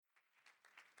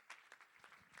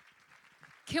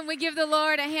Can we give the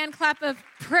Lord a hand clap of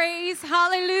praise?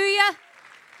 Hallelujah.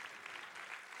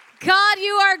 God,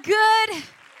 you are good.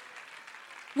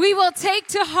 We will take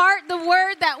to heart the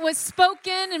word that was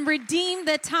spoken and redeem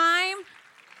the time.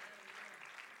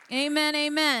 Amen,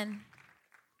 amen.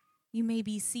 You may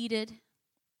be seated.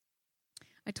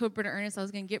 I told Brother Ernest I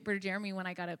was going to get Brother Jeremy when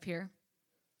I got up here.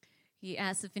 He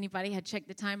asked if anybody had checked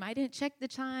the time. I didn't check the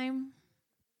time.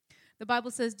 The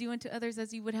Bible says, do unto others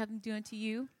as you would have them do unto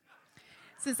you.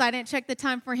 Since I didn't check the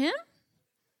time for him,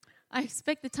 I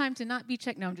expect the time to not be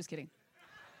checked. No, I'm just kidding.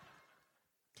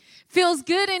 Feels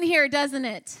good in here, doesn't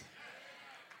it?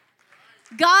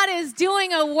 God is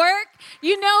doing a work.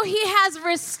 You know, he has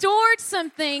restored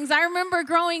some things. I remember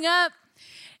growing up,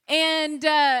 and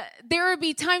there would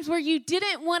be times where you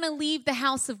didn't want to leave the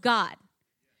house of God.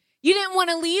 You didn't want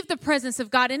to leave the presence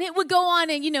of God. And it would go on,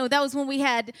 and, you know, that was when we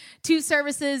had 2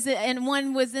 services, and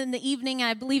one was in the evening.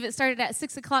 I believe it started at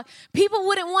 6 o'clock. People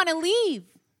wouldn't want to leave.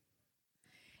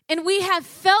 And we have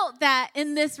felt that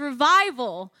in this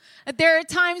revival. There are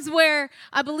times where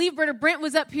I believe Brother Brent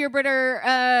was up here,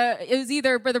 it was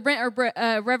either Brother Brent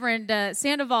or Reverend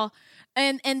Sandoval,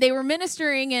 and they were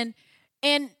ministering, and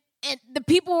the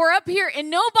people were up here,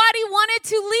 and nobody wanted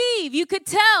to leave. You could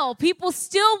tell people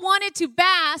still wanted to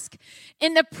bask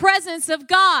in the presence of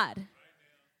God.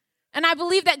 And I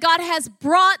believe that God has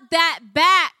brought that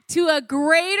back to a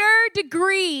greater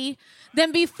degree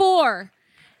than before.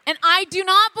 And I do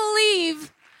not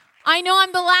believe, I know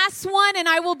I'm the last one and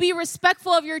I will be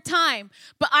respectful of your time,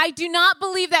 but I do not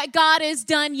believe that God is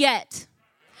done yet.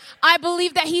 I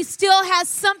believe that he still has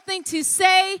something to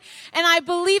say, and I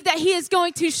believe that he is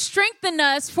going to strengthen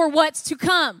us for what's to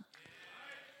come.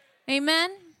 Amen?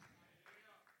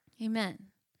 Amen.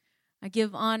 I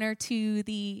give honor to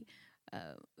the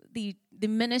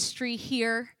ministry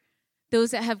here, those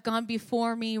that have gone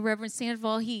before me. Reverend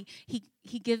Sandoval, he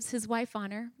gives his wife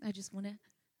honor. I just want to,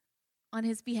 on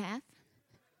his behalf.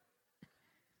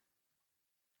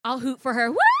 I'll hoot for her.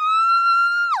 Woo!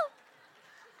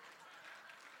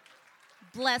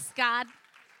 Bless God.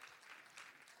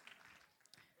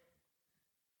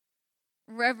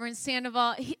 Reverend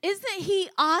Sandoval, isn't he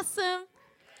awesome?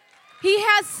 He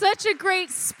has such a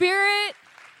great spirit.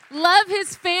 Love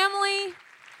his family.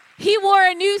 He wore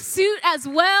a new suit as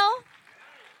well.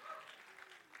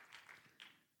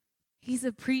 He's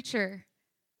a preacher.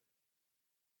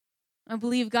 I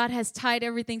believe God has tied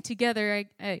everything together.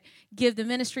 I give the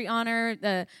ministry honor,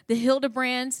 the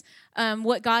Hildebrands,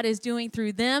 what God is doing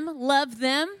through them. Love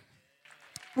them.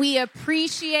 We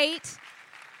appreciate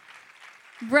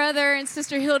Brother and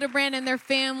Sister Hildebrand and their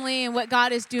family and what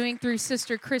God is doing through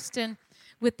Sister Kristen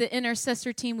with the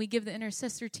intercessor team. We give the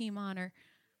intercessor team honor.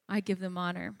 I give them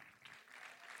honor.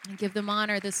 I give them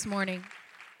honor this morning.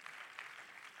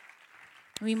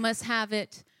 We must have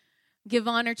it. Give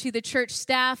honor to the church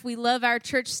staff. We love our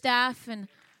church staff and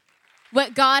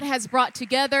what God has brought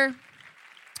together.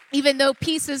 Even though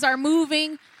pieces are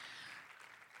moving,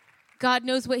 God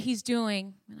knows what he's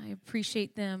doing. And I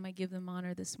appreciate them. I give them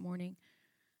honor this morning.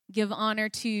 Give honor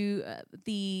to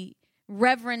the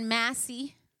Reverend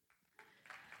Massey.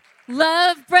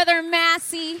 Love Brother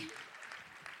Massey.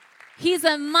 He's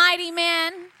a mighty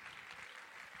man.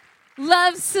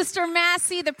 Love Sister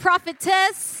Massey, the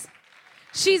prophetess.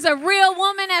 She's a real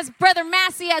woman, as Brother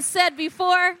Massey has said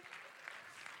before.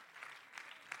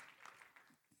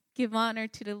 Give honor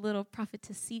to the little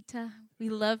prophetessita. We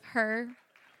love her.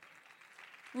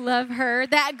 Love her.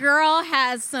 That girl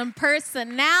has some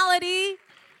personality.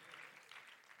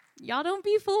 Y'all don't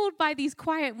be fooled by these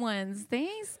quiet ones. They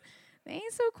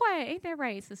ain't so quiet. Ain't that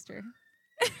right, sister?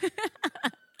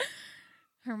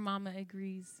 Her mama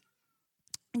agrees.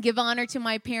 Give honor to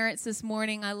my parents this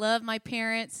morning. I love my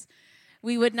parents.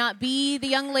 We would not be the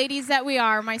young ladies that we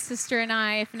are, my sister and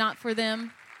I, if not for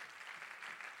them.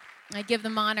 I give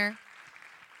them honor.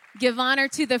 Give honor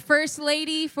to the First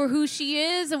Lady for who she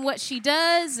is and what she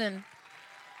does and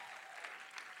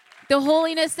the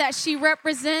holiness that she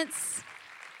represents.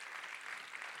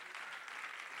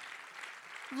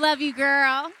 Love you,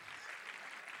 girl.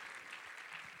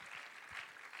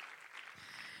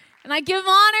 And I give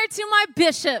honor to my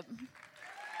bishop,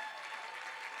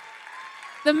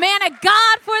 the man of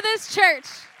God for this church,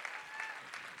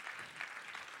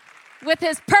 with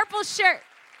his purple shirt.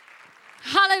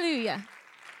 Hallelujah.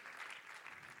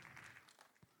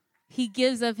 He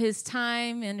gives of his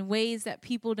time in ways that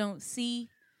people don't see.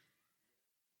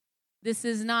 This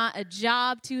is not a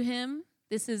job to him.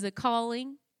 This is a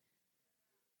calling.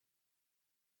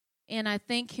 And I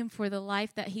thank him for the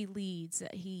life that he leads,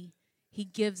 that he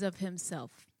gives of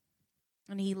himself.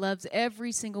 And he loves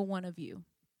every single one of you.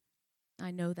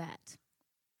 I know that.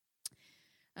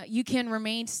 You can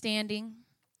remain standing.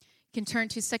 You can turn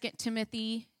to 2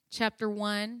 Timothy chapter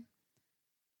 1,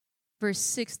 verse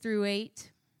 6 through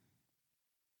 8.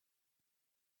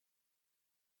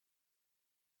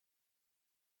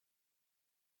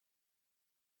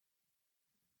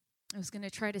 I was going to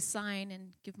try to sign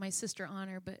and give my sister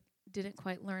honor, but didn't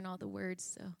quite learn all the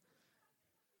words, so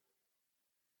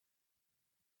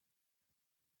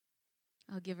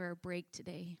I'll give her a break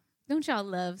today. Don't y'all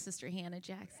love Sister Hannah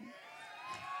Jackson?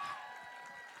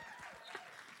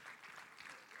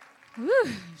 Whew,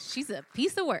 she's a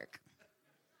piece of work.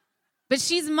 But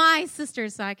she's my sister,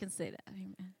 so I can say that.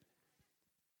 Amen.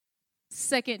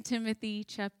 2 Timothy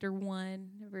chapter 1,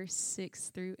 verse 6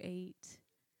 through 8.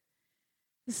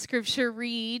 The scripture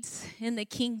reads in the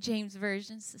King James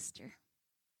Version, sister.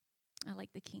 I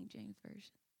like the King James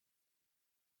Version.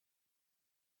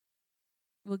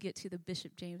 We'll get to the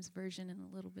Bishop James Version in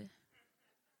a little bit.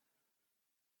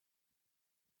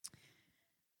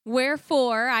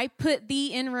 Wherefore I put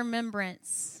thee in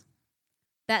remembrance,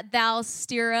 that thou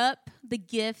stir up the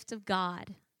gift of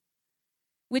God,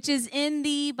 which is in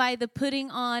thee by the putting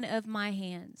on of my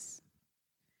hands.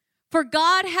 For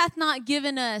God hath not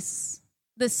given us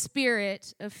the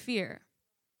spirit of fear,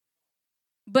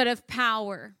 but of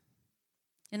power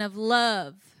and of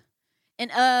love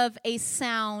and of a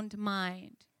sound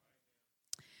mind.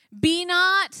 Be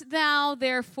not thou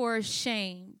therefore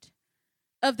ashamed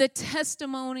of the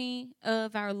testimony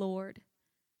of our Lord,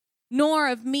 nor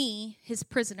of me, his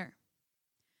prisoner,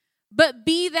 but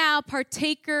be thou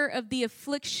partaker of the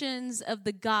afflictions of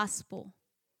the gospel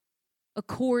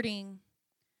according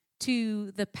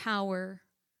to the power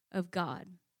of God.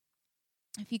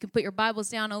 If you can put your Bibles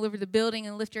down all over the building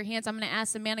and lift your hands, I'm going to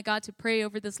ask the man of God to pray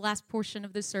over this last portion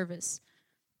of the service.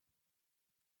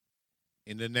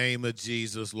 In the name of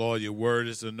Jesus, Lord, your word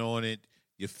is anointed.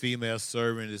 Your female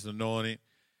servant is anointed.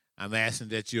 I'm asking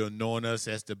that you anoint us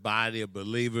as the body of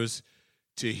believers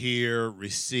to hear,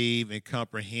 receive, and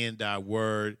comprehend thy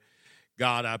word.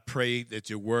 God, I pray that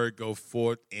your word go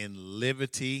forth in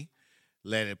liberty.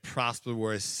 Let it prosper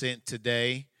where it's sent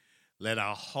today. Let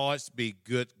our hearts be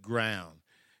good ground.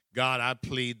 God, I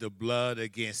plead the blood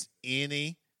against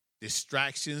any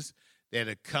distractions that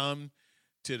have come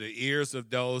to the ears of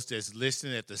those that's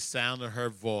listening at the sound of her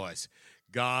voice.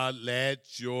 God,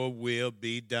 let your will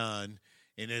be done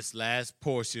in this last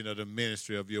portion of the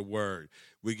ministry of your word.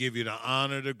 We give you the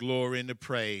honor, the glory, and the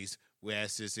praise. We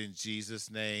ask this in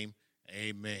Jesus' name.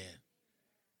 Amen.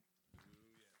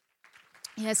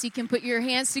 Yes, you can put your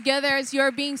hands together as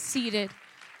you're being seated.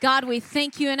 God, we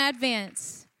thank you in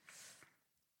advance.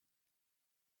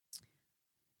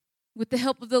 With the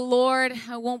help of the Lord,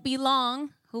 I won't be long,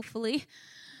 hopefully.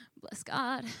 Bless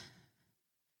God.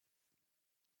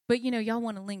 But, y'all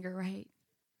want to linger, right?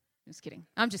 Just kidding.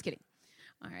 I'm just kidding.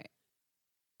 All right.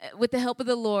 With the help of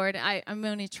the Lord, I'm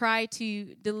going to try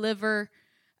to deliver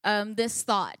this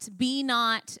thought. Be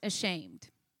not ashamed.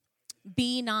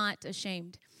 Be not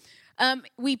ashamed.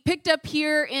 We picked up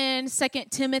here in 2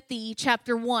 Timothy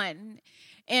chapter 1.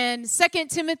 And 2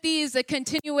 Timothy is a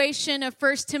continuation of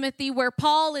 1 Timothy where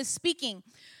Paul is speaking.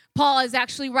 Paul is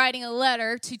actually writing a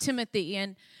letter to Timothy.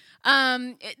 And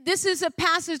this is a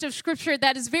passage of Scripture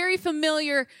that is very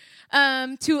familiar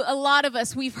to a lot of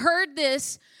us. We've heard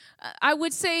this, I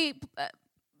would say,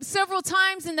 several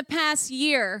times in the past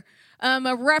year,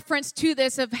 a reference to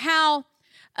this of how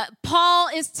Paul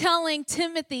is telling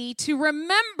Timothy to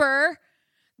remember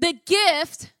the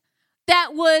gift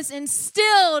that was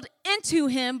instilled into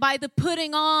him by the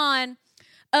putting on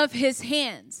of his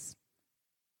hands.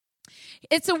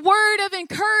 It's a word of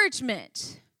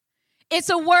encouragement. It's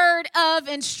a word of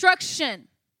instruction.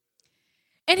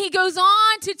 And he goes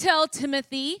on to tell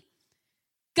Timothy,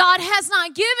 God has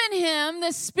not given him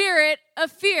the spirit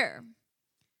of fear.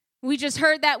 We just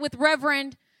heard that with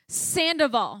Reverend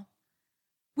Sandoval.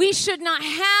 We should not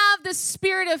have the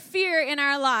spirit of fear in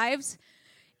our lives,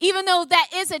 even though that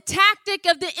is a tactic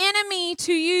of the enemy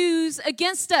to use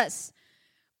against us.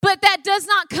 But that does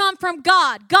not come from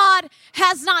God. God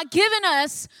has not given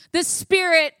us the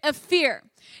spirit of fear.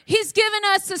 He's given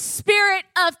us a spirit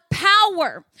of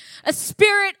power, a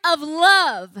spirit of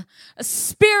love, a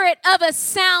spirit of a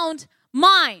sound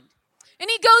mind. And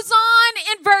he goes on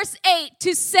in verse 8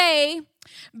 to say,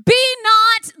 be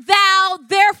not thou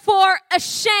therefore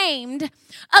ashamed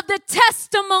of the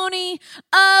testimony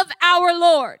of our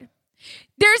Lord.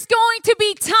 There's going to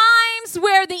be times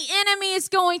where the enemy is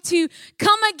going to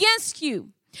come against you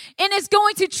and is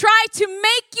going to try to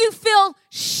make you feel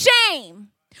shame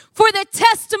for the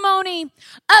testimony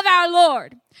of our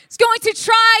Lord. It's going to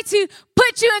try to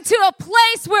put you into a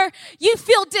place where you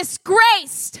feel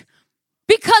disgraced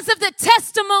because of the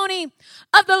testimony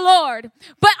of the Lord.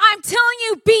 But I'm telling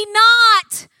you, be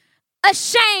not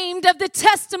ashamed of the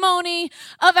testimony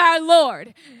of our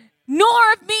Lord,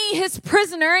 nor of me, his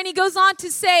prisoner. And he goes on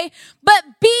to say, but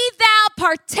be thou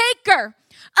partaker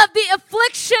of the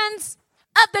afflictions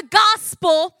of the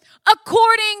gospel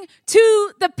according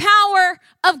to the power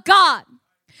of God.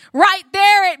 Right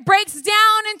there, it breaks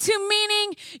down into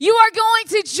meaning you are going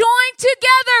to join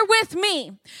together with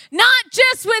me, not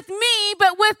just with me,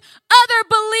 but with other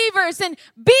believers, and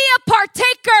be a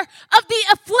partaker of the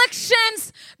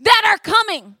afflictions that are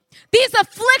coming. These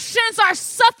afflictions are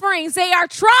sufferings, they are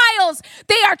trials,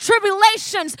 they are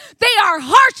tribulations, they are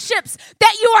hardships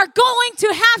that you are going to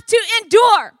have to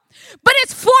endure. But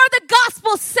it's for the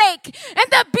gospel's sake. And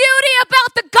the beauty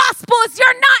about the gospel is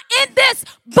you're not in this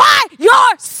by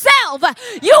yourself.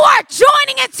 You are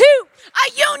joining into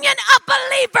a union of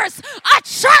believers, a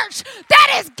church that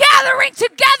is gathering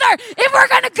together. If we're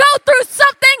going to go through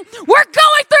something, we're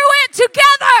going through it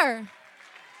together.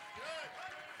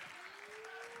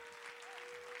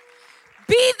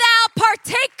 Be thou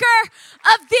partaker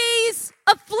of these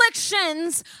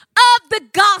afflictions of the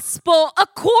gospel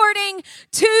according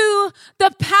to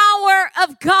the power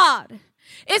of God.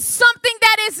 It's something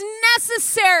that is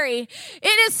necessary.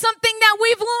 It is something that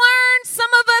we've learned, some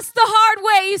of us the hard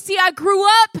way. You see, I grew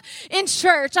up in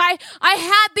church. I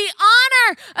had the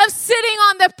honor of sitting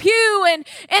on the pew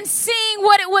and seeing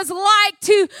what it was like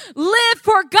to live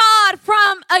for God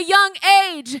from a young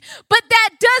age. But that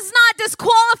does not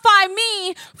disqualify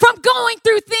me from going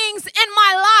through things in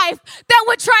my life that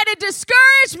would try to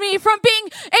discourage me from being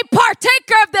a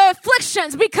partaker of the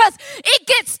afflictions, because it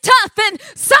gets tough and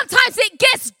sometimes it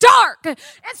gets dark. And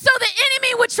so the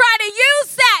enemy would try to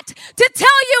use that to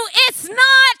tell you it's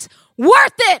not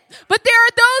worth it. But there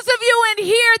are those of you in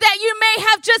here that you may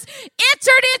have just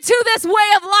entered into this way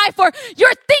of life, or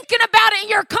you're thinking about it and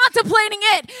you're contemplating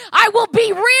it. I will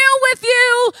be real with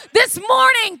you this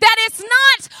morning that it's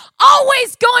not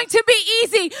always going to be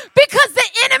easy, because the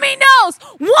enemy knows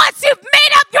once you've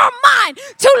made up your mind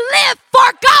to live for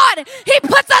God, he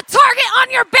puts a target on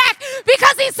your back,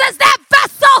 because he says that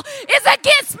vessel is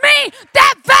against me,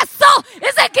 that vessel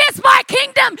is against my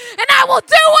kingdom, and I will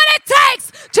do what it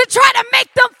takes to try to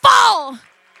make them fall.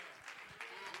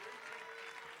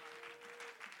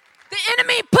 The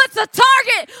enemy puts a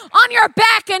target on your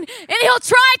back, and he'll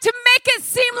try to make it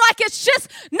seem like it's just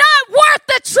not worth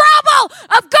the trouble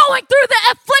of going through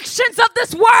the afflictions of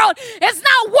this world. It's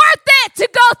not worth it to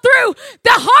go through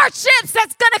the hardships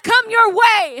that's going to come your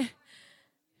way.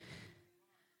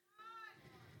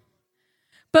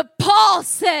 But Paul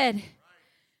said,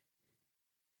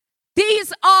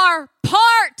 these are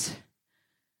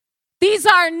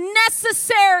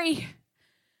necessary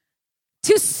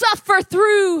to suffer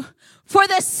through for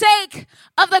the sake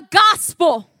of the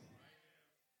gospel.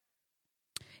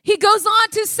 He goes on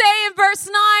to say in verse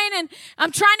 9, and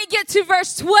I'm trying to get to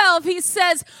verse 12, he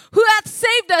says, who hath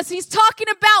saved us? He's talking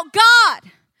about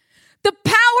God. The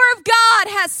power of God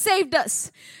has saved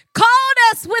us, called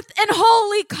us with an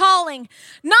holy calling,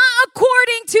 not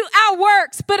according to our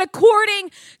works, but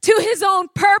according to his own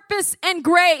purpose and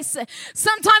grace.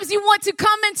 Sometimes you want to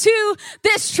come into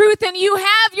this truth and you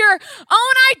have your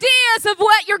own ideas of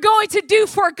what you're going to do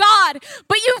for God,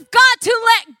 but you've got to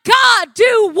let God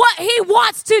do what he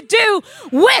wants to do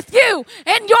with you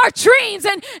and your dreams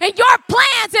and your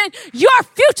plans and your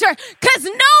future, because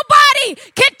nobody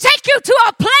can take you to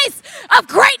a place of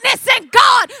greatness in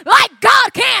God like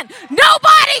God can.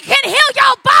 Nobody can heal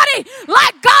your body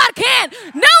like God can.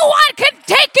 No one can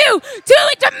take you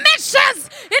to dimensions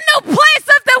in no place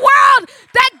of the world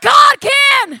that God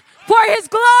can for his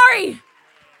glory.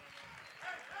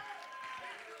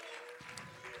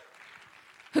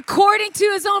 According to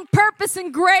his own purpose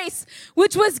and grace,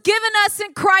 which was given us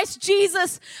in Christ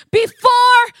Jesus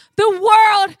before the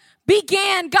world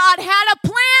began. God had a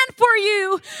plan for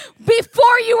you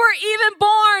before you were even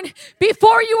born,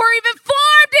 before you were even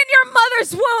formed in your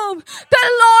mother's womb.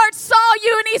 The Lord saw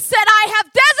you and he said, I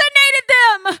have designated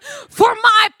them for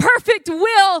my perfect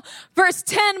will. Verse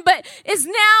 10, but is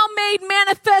now made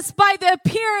manifest by the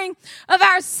appearing of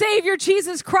our Savior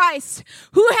Jesus Christ,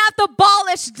 who hath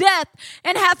abolished death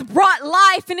and hath brought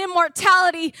life and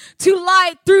immortality to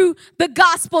light through the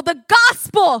gospel. The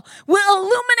gospel will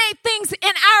illuminate things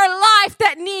in our life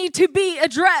that need to be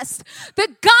addressed. The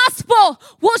gospel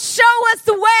will show us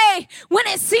the way when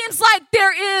it seems like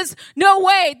there is no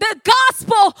way. The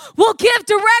gospel will give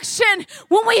direction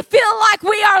when we feel like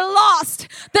we are lost.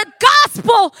 The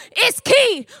gospel is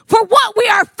key for what we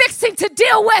are fixing to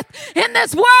deal with in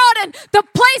this world and the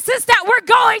places that we're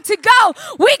going to go.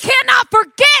 We cannot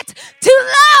forget to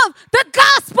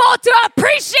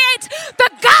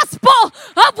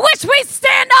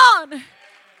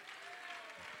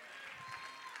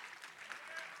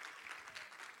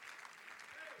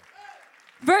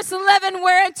Verse 11,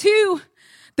 whereunto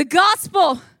the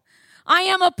gospel I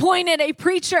am appointed a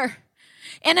preacher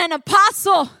and an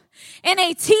apostle and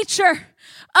a teacher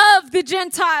of the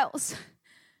Gentiles.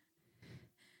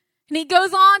 And he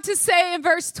goes on to say in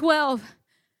verse 12,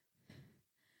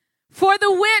 for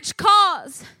the which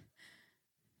cause,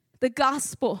 the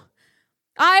gospel,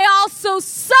 I also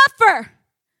suffer.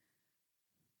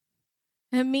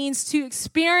 It means to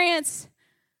experience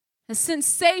a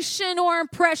sensation or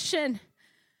impression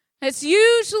that's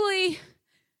usually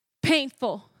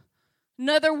painful.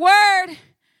 Another word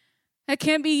that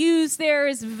can be used there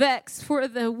is vexed, for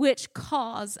the which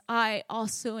cause I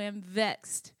also am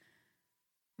vexed.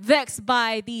 Vexed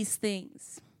by these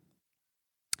things.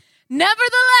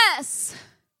 Nevertheless,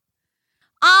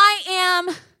 I am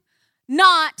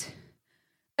not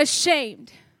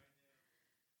ashamed.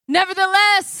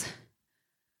 Nevertheless,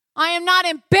 I am not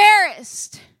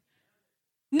embarrassed.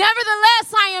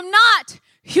 Nevertheless, I am not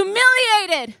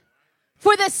humiliated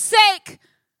for the sake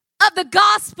of the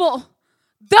gospel,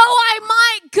 though I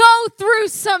might go through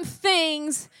some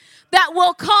things that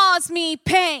will cause me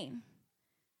pain.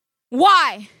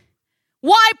 Why?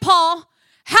 Why, Paul?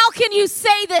 How can you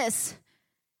say this?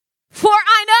 For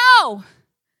I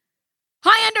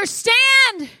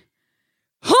understand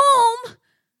whom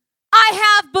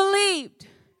I have believed.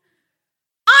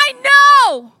 I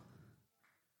know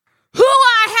who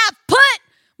I have put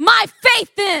my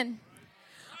faith in.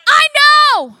 I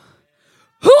know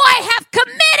who I have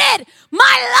committed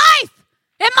my life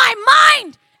and my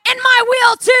mind and my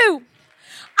will to.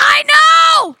 I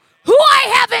know who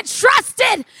I have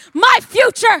entrusted my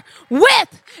future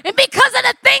with. And because of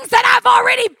the things that I've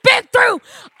already been through,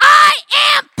 I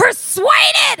am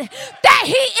persuaded that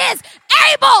he is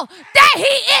able, that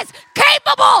he is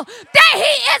capable, that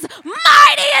he is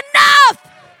mighty enough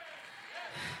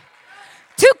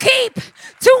to keep,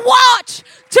 to watch,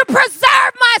 to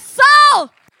preserve my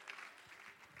soul.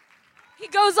 He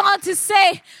goes on to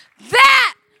say,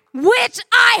 that which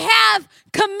I have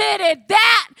committed,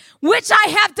 that which I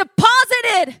have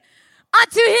deposited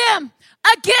unto him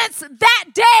against that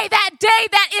day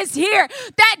that is here,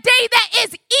 that day that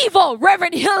is evil,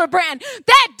 Reverend Hildebrand,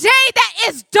 that day that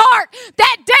is dark,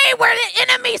 that day where the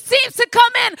enemy seems to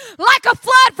come in like a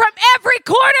flood from every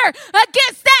corner.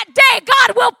 Against that day,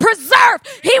 God will preserve,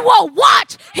 he will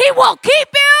watch, he will keep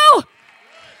you.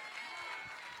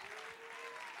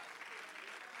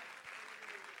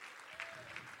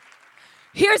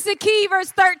 Here's the key, verse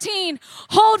 13.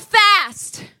 Hold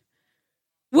fast.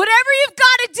 Whatever you've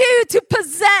got to do to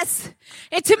possess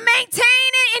and to maintain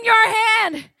it in your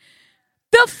hand,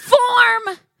 the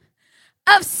form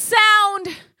of sound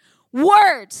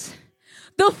words.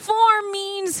 The form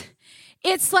means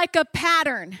it's like a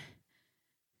pattern,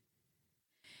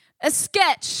 a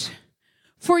sketch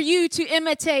for you to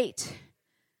imitate,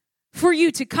 for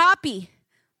you to copy.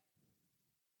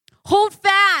 Hold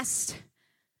fast.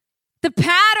 The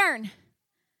pattern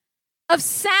of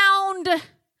sound,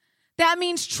 that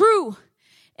means true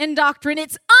in doctrine.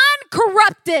 It's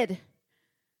uncorrupted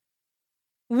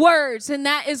words, and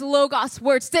that is logos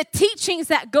words. The teachings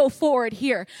that go forward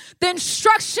here. The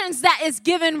instructions that is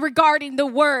given regarding the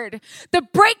word. The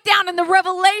breakdown and the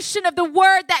revelation of the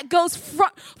word that goes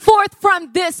forth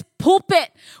from this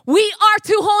pulpit. We are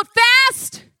to hold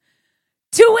fast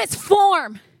to its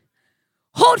form.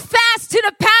 Hold fast to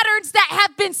the patterns that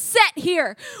have been set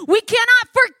here. We cannot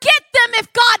forget them if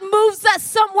God moves us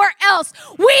somewhere else.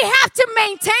 We have to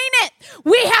maintain it.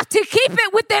 We have to keep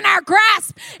it within our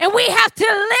grasp. And we have to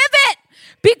live it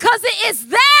because it is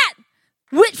that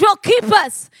which will keep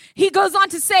us. He goes on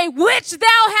to say, which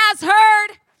thou hast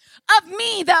heard of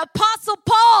me. The Apostle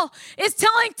Paul is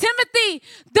telling Timothy,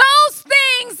 those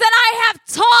things that I have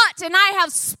taught and I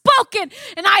have spoken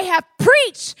and I have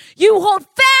preached, you hold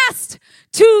fast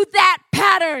to that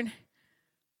pattern.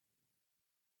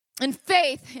 And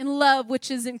faith and love which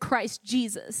is in Christ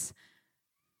Jesus.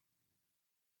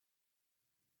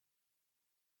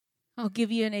 I'll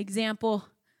give you an example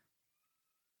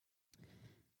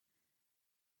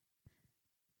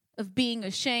of being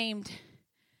ashamed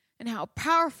and how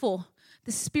powerful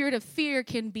the spirit of fear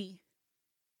can be.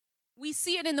 We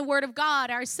see it in the Word of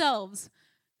God ourselves.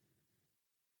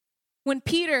 When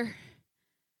Peter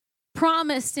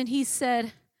promised and he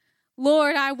said,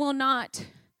 Lord, I will not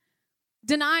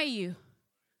deny you.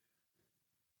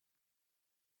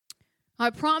 I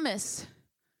promise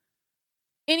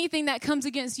anything that comes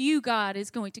against you, God, is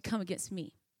going to come against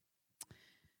me.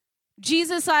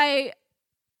 Jesus, I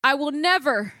will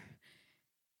never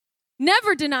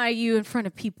deny you in front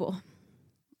of people.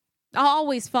 I'll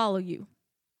always follow you.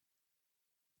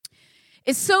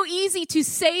 It's so easy to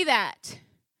say that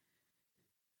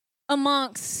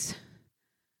amongst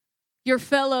your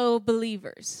fellow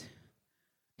believers,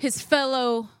 his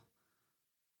fellow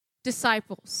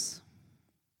disciples,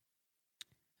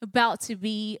 about to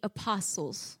be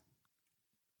apostles.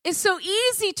 It's so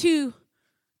easy to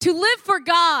live for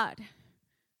God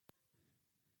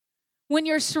when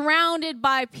you're surrounded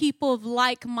by people of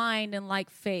like mind and like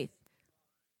faith.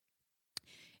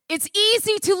 It's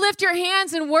easy to lift your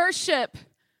hands and worship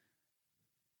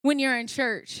when you're in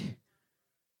church.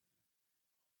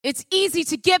 It's easy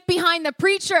to get behind the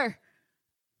preacher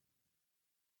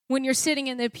when you're sitting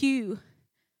in the pew.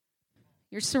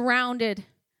 You're surrounded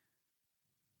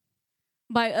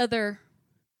by other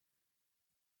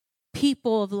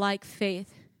people of like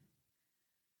faith.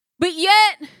 But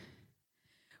yet,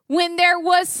 when there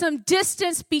was some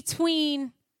distance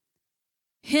between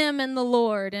him and the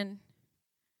Lord, and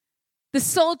the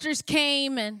soldiers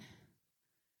came and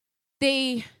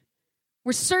they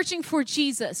were searching for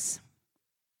Jesus,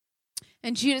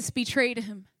 and Judas betrayed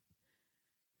him.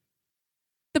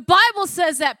 The Bible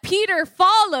says that Peter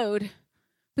followed,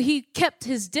 but he kept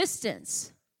his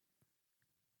distance.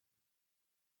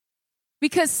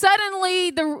 Because suddenly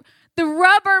the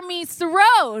rubber meets the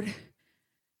road.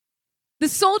 The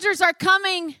soldiers are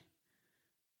coming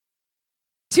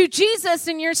to Jesus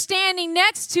and you're standing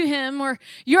next to him or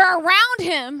you're around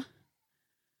him.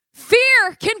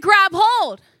 Fear can grab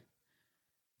hold.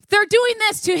 If they're doing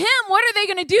this to him, what are they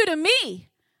going to do to me?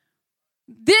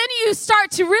 Then you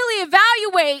start to really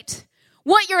evaluate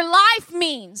what your life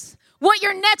means, what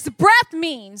your next breath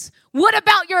means. What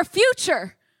about your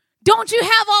future? Don't you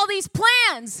have all these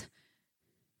plans?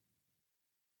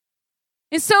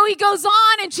 And so he goes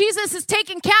on, and Jesus is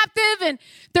taken captive, and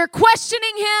they're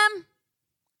questioning him.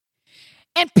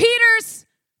 And Peter's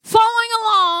following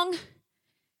along,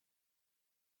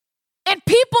 and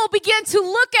people begin to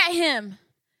look at him,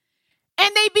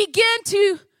 and they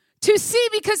begin to see,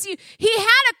 because he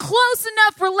had a close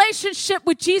enough relationship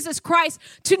with Jesus Christ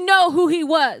to know who he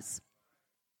was.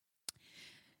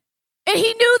 And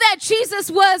he knew that Jesus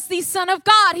was the Son of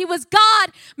God. He was God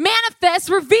manifest,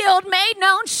 revealed, made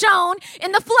known, shown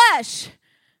in the flesh.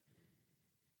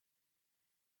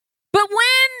 But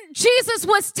when Jesus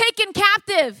was taken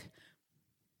captive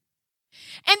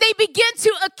and they began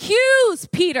to accuse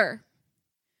Peter,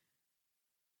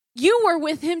 you were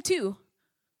with him too.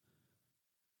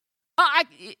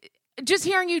 Just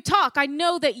hearing you talk, I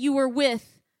know that you were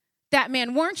with that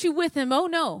man. Weren't you with him? Oh,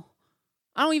 no.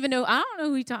 I don't know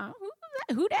who he's talking.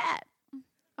 Who that?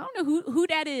 I don't know who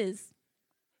that is.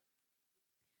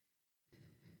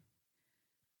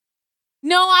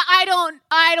 No, I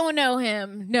don't know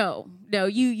him. No,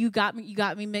 you got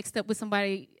me mixed up with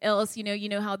somebody else. You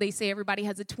know how they say everybody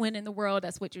has a twin in the world.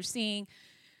 That's what you're seeing.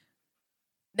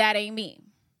 That ain't me.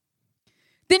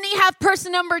 Then you have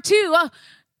person number two.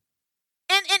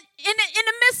 In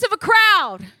the midst of a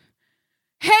crowd.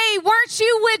 Hey, weren't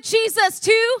you with Jesus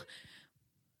too?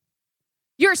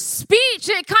 Your speech,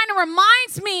 it kind of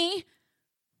reminds me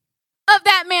of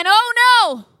that man. Oh,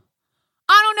 no,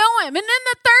 I don't know him. And then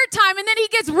the third time, and then he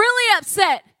gets really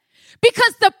upset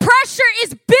because the pressure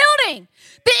is building.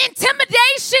 The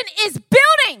intimidation is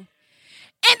building.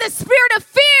 And the spirit of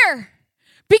fear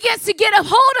begins to get a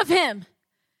hold of him.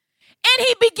 And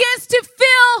he begins to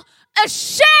feel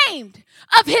ashamed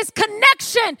of his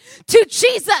connection to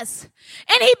Jesus.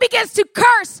 And he begins to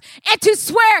curse and to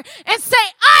swear and say,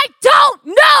 I don't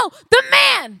know the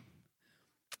man.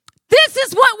 This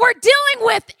is what we're dealing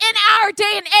with in our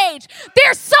day and age.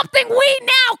 There's something we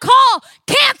now call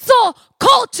cancel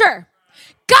culture.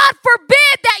 God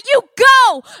forbid that you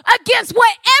go against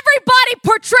what everybody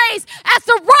portrays as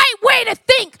the right way to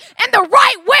think and the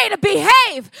right way to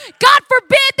behave. God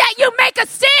forbid that you make a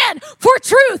stand for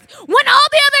truth when all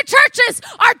the other churches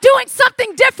are doing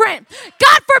something different.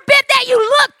 God forbid that you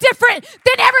look different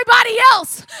than everybody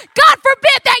else. God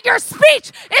forbid that your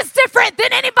speech is different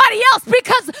than anybody else,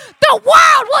 because the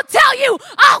world will tell you,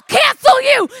 I'll cancel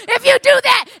you if you do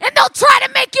that, and they'll try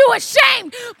to make you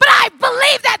ashamed. But I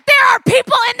believe that there are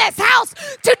people in this house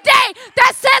today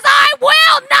that says, I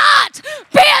will not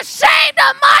be ashamed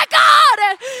of my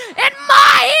God and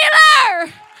my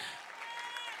healer.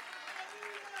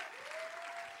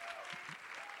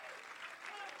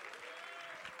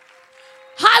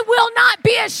 I will not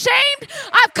be ashamed.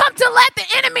 I've come to let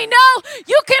the enemy know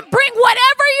you can bring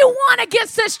whatever you want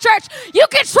against this church. You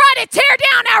can try to tear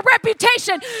down our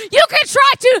reputation. You can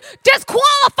try to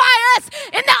disqualify us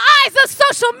in the eyes of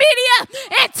social media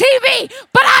and TV,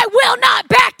 but I will not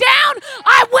back down.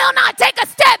 I will not take a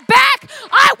step back.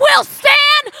 I will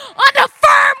stand on the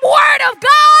firm word of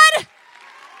God.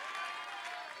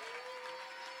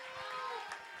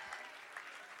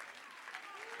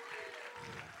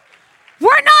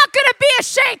 We're not going to be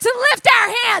ashamed to lift our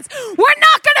hands. We're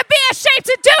not going to be ashamed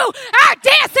to do our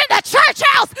dance in the church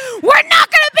house. We're not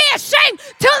going to be ashamed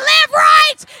to live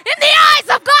right in the eyes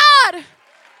of God.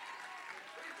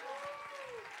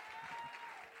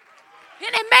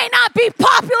 And it may not be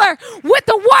popular with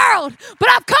the world, but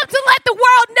I've come to let the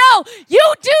world know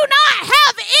you do not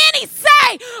have any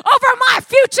say over my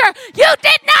future. You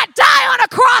did not die on a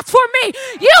cross for me.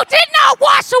 You did not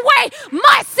wash away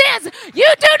my sins.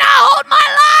 You do not hold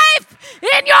my life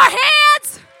in your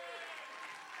hands.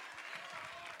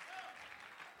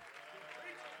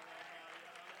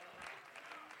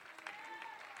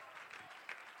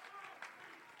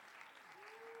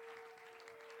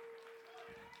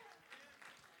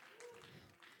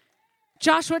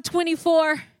 Joshua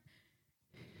 24.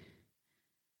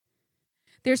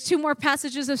 There's 2 more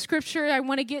passages of scripture I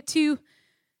want to get to.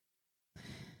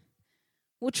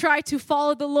 We'll try to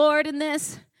follow the Lord in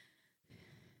this.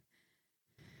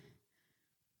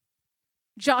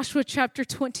 Joshua chapter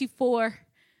 24,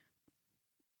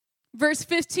 verse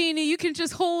 15. You can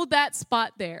just hold that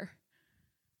spot there.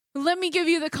 Let me give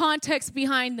you the context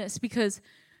behind this, because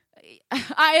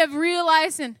I have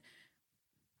realized in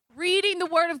reading the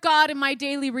Word of God in my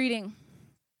daily reading,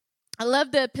 I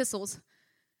love the epistles.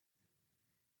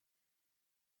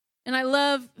 And I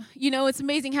love, it's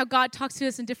amazing how God talks to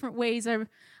us in different ways. I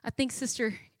think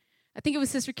it was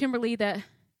Sister Kimberly that,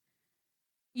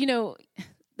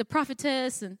 the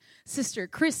prophetess and Sister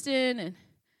Kristen and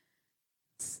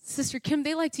Sister Kim,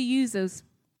 they like to use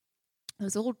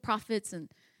those old prophets and,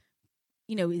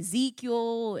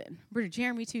 Ezekiel, and Brother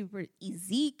Jeremy too,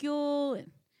 Ezekiel.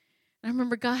 And I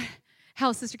remember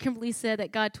how Sister Kimberly said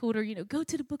that God told her, go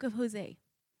to the book of Hosea.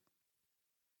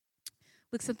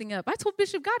 Look something up. I told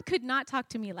Bishop God could not talk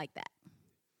to me like that.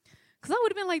 Because I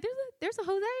would have been like, there's a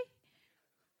Hosea?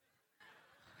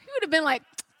 He would have been like,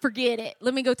 forget it.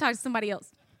 Let me go talk to somebody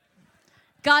else.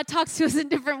 God talks to us in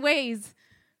different ways.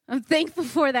 I'm thankful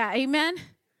for that. Amen?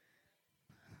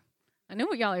 I know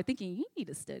what y'all are thinking. You need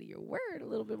to study your word a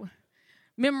little bit more.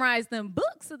 Memorize them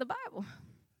books of the Bible.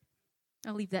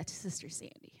 I'll leave that to Sister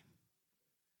Sandy.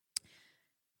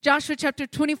 Joshua chapter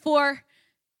 24.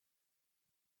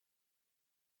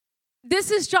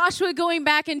 This is Joshua going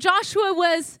back, and Joshua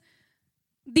was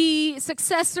the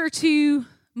successor to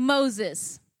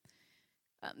Moses.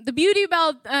 The beauty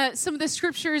about some of the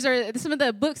scriptures or some of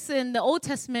the books in the Old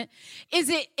Testament is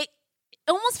it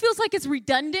almost feels like it's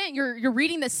redundant. You're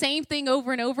reading the same thing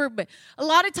over and over, but a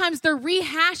lot of times they're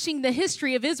rehashing the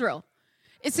history of Israel.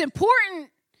 It's important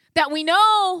that we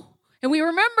know and we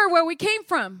remember where we came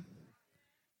from.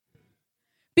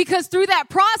 Because through that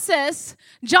process,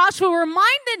 Joshua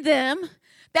reminded them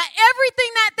that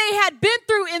everything that they had been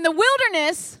through in the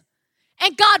wilderness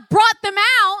and God brought them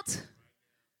out,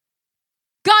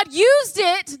 God used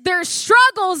it, their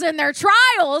struggles and their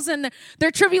trials and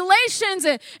their tribulations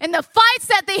and the fights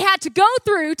that they had to go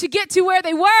through to get to where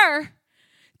they were,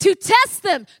 to test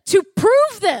them, to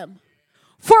prove them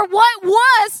for what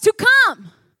was to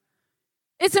come.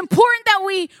 It's important that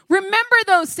we remember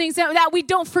those things, that we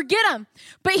don't forget them.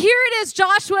 But here it is,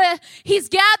 Joshua, he's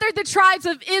gathered the tribes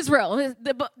of Israel.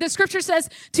 The scripture says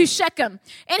to Shechem.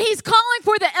 And he's calling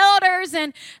for the elders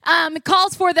and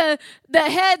calls for the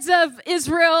heads of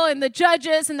Israel and the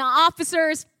judges and the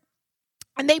officers.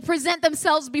 And they present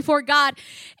themselves before God.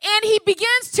 And he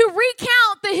begins to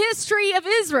recount the history of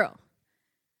Israel.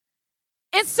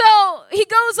 And so he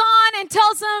goes on and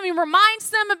tells them, he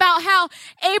reminds them about how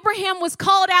Abraham was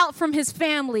called out from his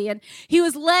family and he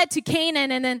was led to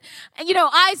Canaan. And then,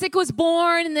 Isaac was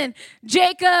born, and then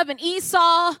Jacob and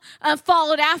Esau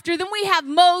followed after. Then we have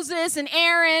Moses and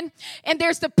Aaron, and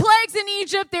there's the plagues in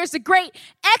Egypt. There's the great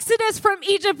exodus from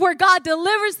Egypt where God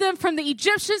delivers them from the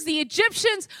Egyptians. The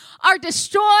Egyptians are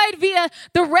destroyed via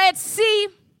the Red Sea.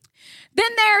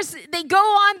 Then they go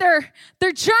on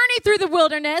their journey through the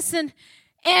wilderness, and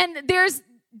there's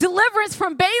deliverance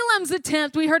from Balaam's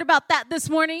attempt. We heard about that this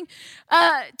morning,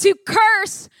 to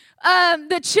curse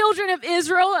the children of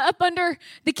Israel up under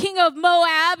the king of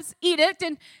Moab's edict.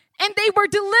 And they were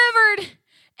delivered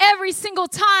every single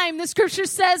time. The scripture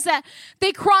says that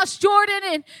they crossed Jordan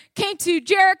and came to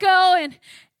Jericho.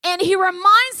 And he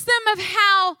reminds them of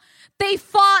how they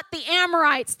fought the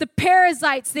Amorites, the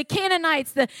Perizzites, the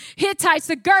Canaanites, the Hittites,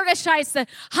 the Girgashites, the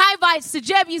Hivites, the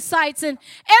Jebusites. And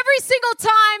every single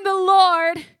time the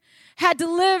Lord had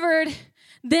delivered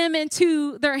them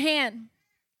into their hand.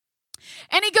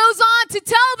 And he goes on to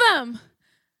tell them,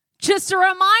 just a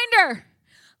reminder,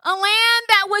 a land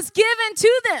that was given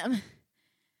to them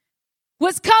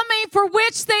was coming for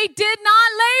which they did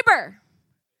not labor.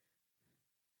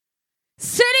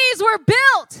 Cities were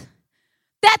built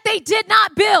that they did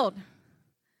not build.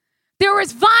 There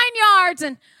was vineyards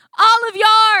and olive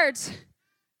yards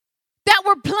that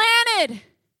were planted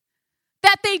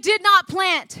that they did not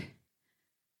plant.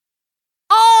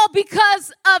 All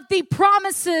because of the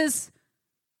promises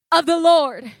of the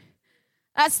Lord.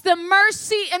 That's the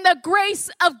mercy and the grace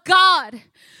of God.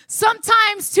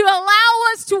 Sometimes to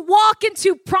allow us to walk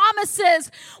into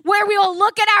promises where we will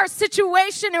look at our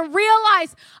situation and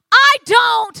realize, I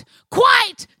don't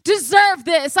quite deserve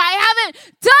this. I haven't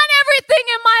done everything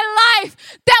in my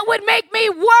life that would make me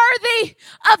worthy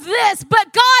of this.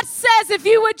 But God says if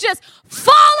you would just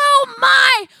follow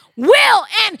my will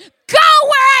and go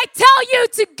where I tell you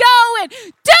to go and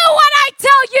do what I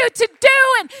tell you to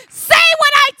do and say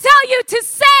what I tell you to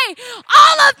say,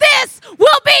 all of this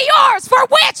will be yours, for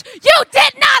which you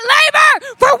did not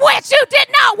labor, for which you did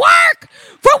not work,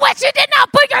 for which you did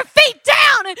not put your feet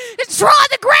down and draw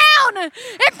the ground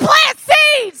and plant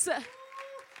seeds.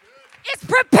 It's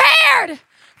prepared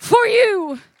for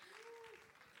you.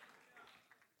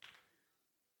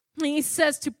 And he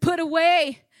says to put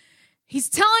away. He's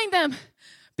telling them,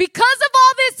 because of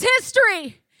all this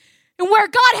history and where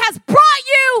God has brought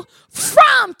you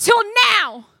from till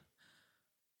now,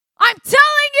 I'm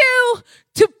telling you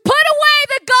to put away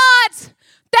the gods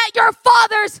that your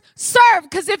fathers served.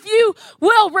 Because if you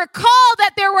will recall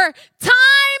that there were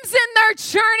times in their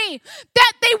journey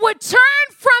that they would turn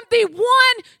from the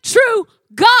one true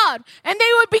God and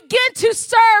they would begin to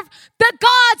serve the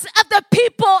gods of the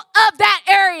people of that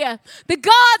area, the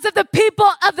gods of the people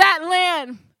of that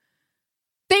land.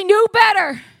 They knew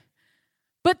better,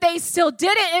 but they still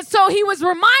did it. And so he was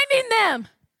reminding them,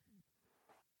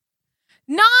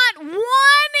 not 1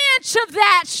 inch of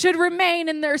that should remain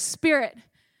in their spirit.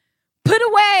 Put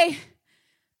away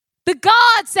the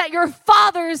gods that your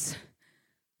fathers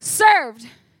served.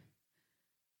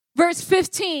 Verse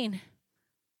 15.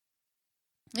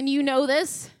 And you know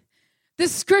this. The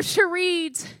scripture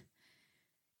reads,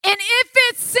 and if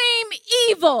it seem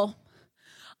evil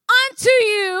unto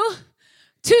you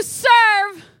to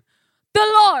serve the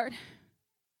Lord,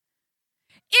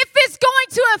 if it's going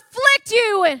to afflict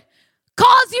you and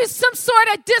cause you some sort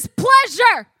of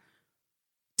displeasure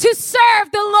to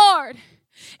serve the Lord,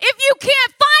 if you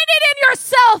can't find it in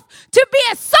yourself to be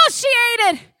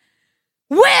associated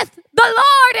with the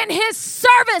Lord and his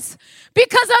service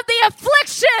because of the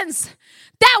afflictions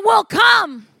that will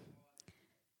come,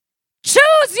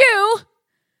 choose you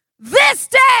this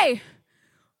day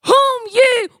whom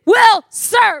you will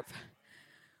serve.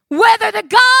 Whether the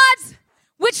gods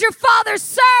which your fathers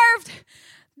served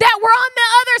that were on the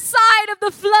other side of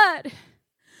the flood,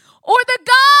 or the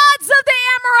gods of the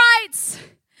Amorites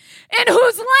in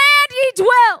whose land ye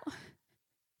dwell.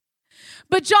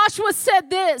 But Joshua said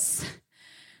this,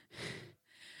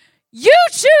 you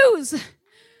choose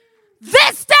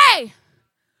this day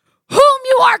whom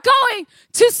you are going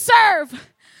to serve.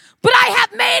 But I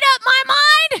have made up my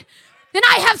mind and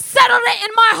I have settled it in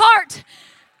my heart.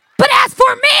 But as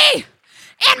for me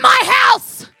and my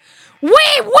house,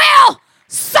 we will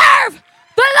serve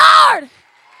the Lord.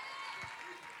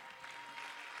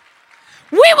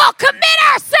 We will commit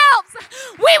ourselves.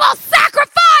 We will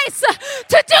sacrifice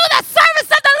to do the service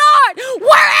of the Lord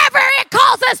wherever it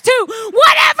calls us to.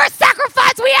 Whatever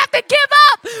sacrifice we have to give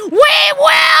up, we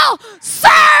will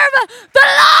serve the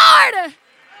Lord.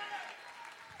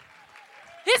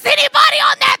 Is anybody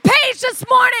on that page this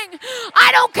morning?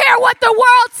 I don't care what the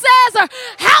world says or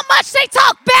how much they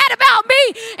talk bad about me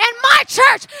and my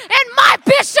church and my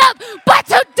bishop, but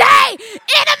today,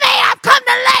 enemy, I've come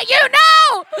to let you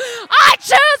know I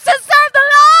choose to serve the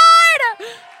Lord.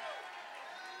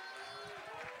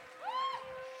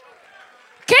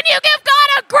 Can you give God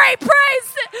a great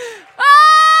praise?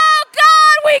 Oh,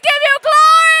 God, we give you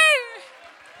glory.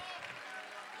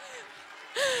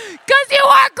 Because you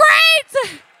are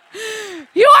great.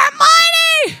 You are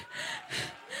mighty.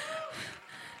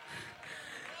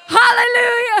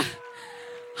 Hallelujah.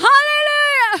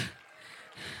 Hallelujah.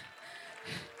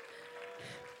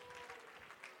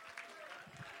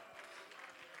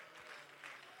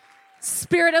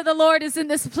 Spirit of the Lord is in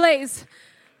this place.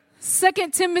 2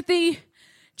 Timothy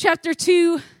chapter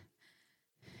 2.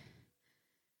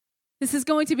 This is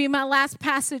going to be my last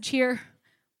passage here.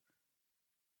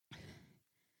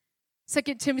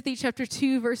 2 Timothy chapter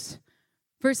 2, verse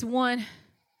 1.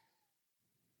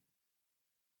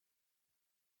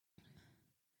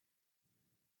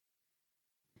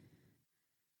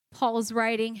 Paul is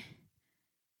writing,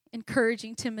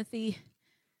 encouraging Timothy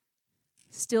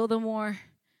still the more.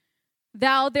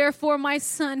 Thou therefore, my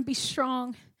son, be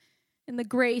strong in the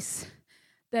grace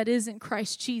that is in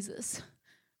Christ Jesus.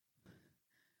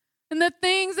 And the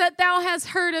things that thou hast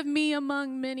heard of me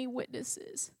among many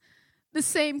witnesses, the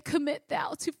same commit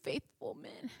thou to faithful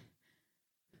men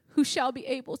who shall be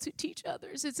able to teach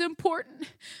others. It's important.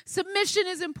 Submission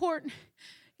is important.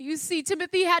 You see,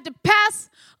 Timothy had to pass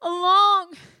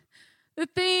along the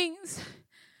things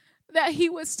that he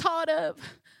was taught of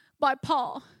by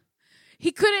Paul.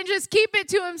 He couldn't just keep it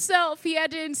to himself. He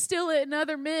had to instill it in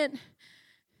other men.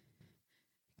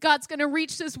 God's going to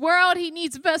reach this world. He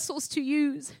needs vessels to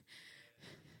use.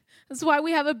 That's why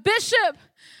we have a bishop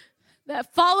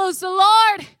that follows the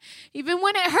Lord, even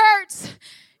when it hurts,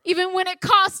 even when it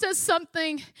costs us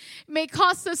something. It may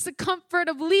cost us the comfort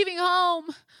of leaving home,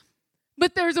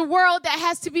 but there's a world that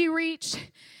has to be reached.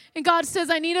 And God says,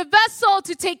 I need a vessel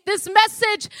to take this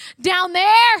message down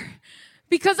there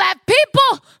because I have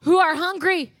people who are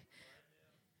hungry.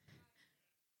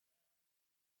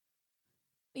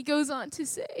 He goes on to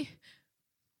say,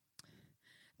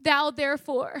 thou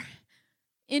therefore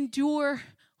endure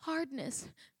hardness.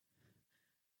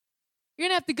 You're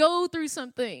going to have to go through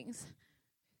some things.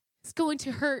 It's going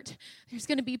to hurt. There's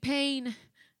going to be pain.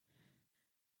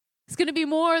 It's going to be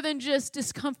more than just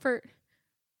discomfort.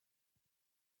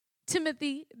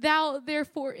 Timothy, thou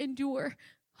therefore endure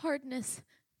hardness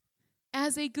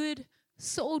as a good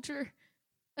soldier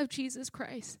of Jesus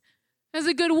Christ, as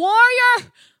a good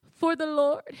warrior for the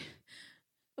Lord.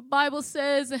 The Bible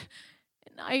says, and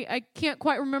I can't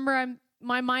quite remember,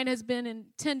 my mind has been in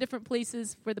 10 different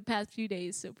places for the past few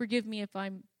days, so forgive me if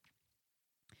I'm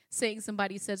saying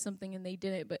somebody said something and they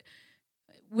didn't, but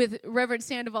with Reverend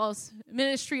Sandoval's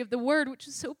ministry of the word, which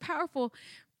is so powerful,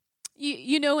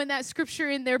 you know, in that scripture,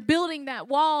 in their building that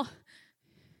wall,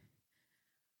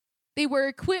 they were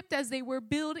equipped as they were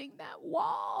building that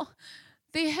wall.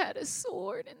 They had a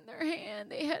sword in their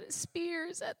hand. They had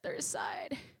spears at their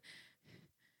side.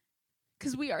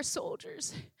 Because we are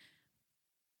soldiers.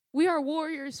 We are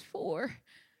warriors for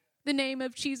the name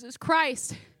of Jesus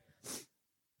Christ.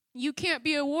 You can't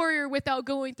be a warrior without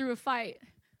going through a fight.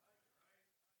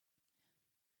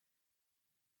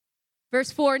 Verse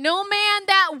 4, no man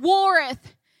that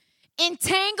warreth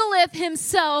entangleth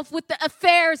himself with the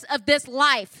affairs of this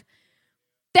life,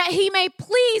 that he may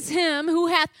please him who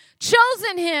hath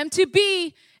chosen him to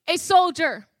be a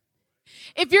soldier.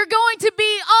 If you're going to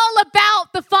be all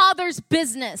about the Father's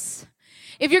business,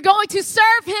 if you're going to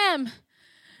serve him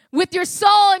with your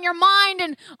soul and your mind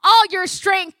and all your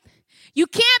strength, you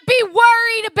can't be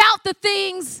worried about the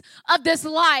things of this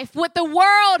life, what the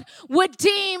world would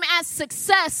deem as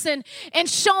success and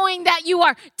showing that you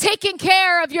are taking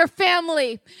care of your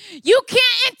family. You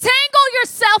can't entangle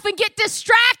yourself and get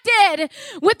distracted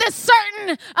with a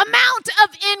certain amount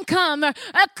of income, a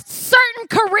certain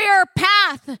career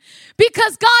path,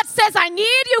 because God says, I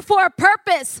need you for a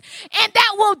purpose, and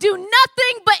that will do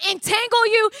nothing but entangle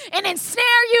you and ensnare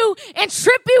you and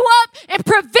trip you up and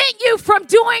prevent you from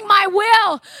doing my will.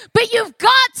 But you've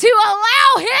got to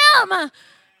allow him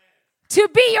to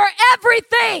be your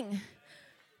everything.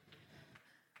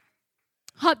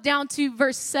 Hop down to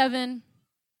verse 7.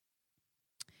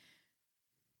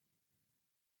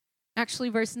 Actually,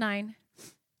 verse 9.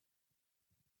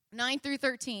 9 through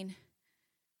 13.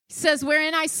 He says,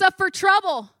 wherein I suffer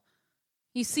trouble.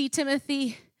 You see,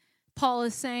 Timothy, Paul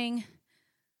is saying,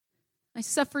 I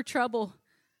suffer trouble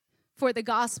for the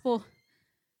gospel.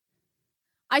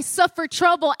 I suffer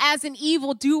trouble as an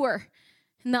evildoer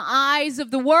in the eyes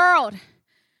of the world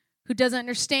who doesn't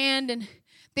understand, and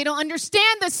they don't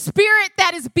understand the spirit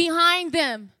that is behind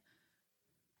them.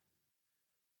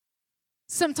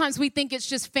 Sometimes we think it's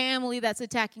just family that's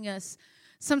attacking us.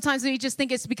 Sometimes we just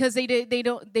think it's because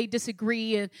they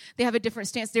disagree and they have a different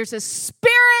stance. There's a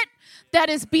spirit that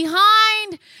is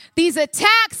behind these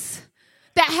attacks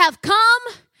that have come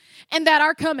and that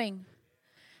are coming.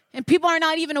 And people are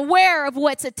not even aware of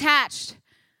what's attached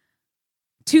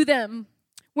to them.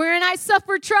 Wherein I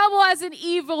suffer trouble as an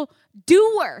evil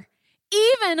doer,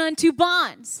 even unto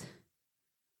bonds.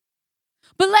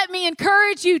 But let me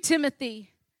encourage you, Timothy.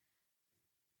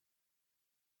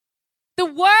 The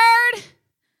word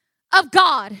of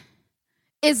God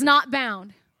is not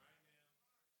bound.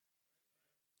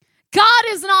 God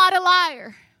is not a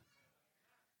liar.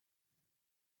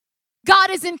 God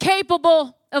is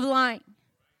incapable of lying.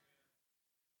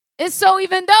 And so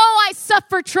even though I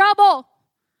suffer trouble,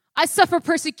 I suffer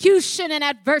persecution and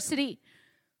adversity,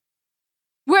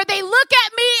 where they look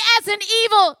at me as an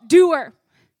evil doer.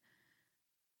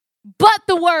 But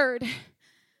the word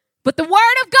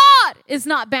of God is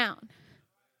not bound.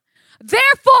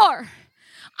 Therefore,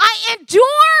 I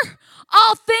endure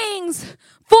all things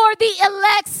for the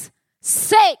elect's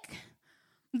sake.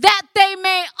 that they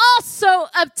may also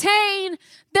obtain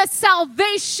the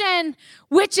salvation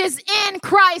which is in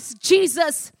Christ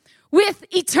Jesus with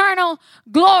eternal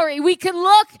glory. We can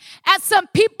look at some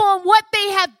people and what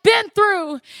they have been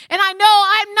through. And I know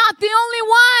I'm not the only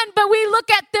one, but we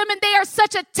look at them and they are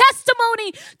such a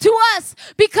testimony to us,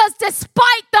 because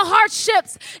despite the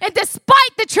hardships and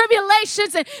despite the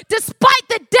tribulations and despite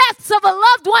the deaths of a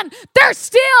loved one, they're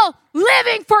still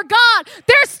living for God.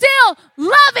 They're still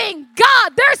loving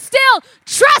God. They're still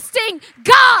trusting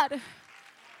God.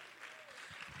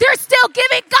 They're still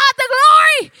giving God the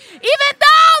glory, even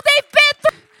though they've been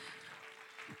through.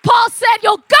 Paul said,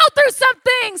 you'll go through some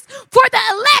things for the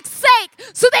elect's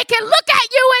sake, so they can look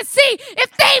at you and see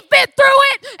if they've been through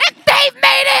it and they've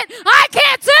made it. I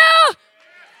can too.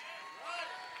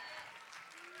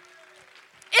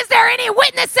 Is there any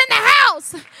witness in the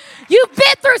house? You've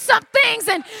been through some things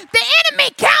and the enemy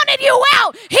counted you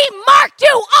out. He marked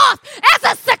you off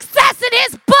as a success in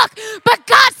his book. But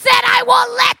God said, I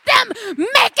will let them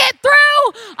make it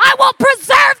through. I will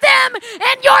preserve them.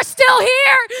 And you're still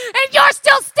here. And you're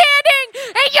still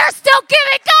standing. And you're still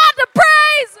giving God the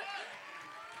praise.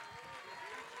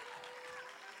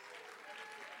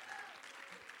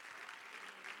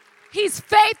 He's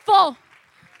faithful.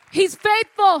 He's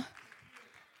faithful.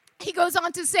 He goes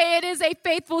on to say, it is a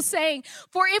faithful saying,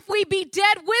 for if we be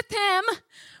dead with him,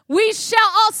 we shall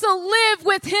also live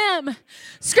with him.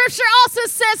 Scripture also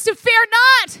says to fear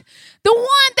not the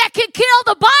one that can kill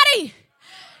the body.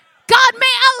 God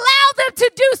may allow them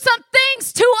to do some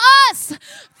things to us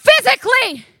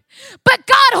physically, but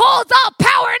God holds all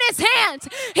power in his hands.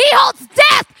 He holds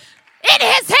death in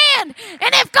his hand.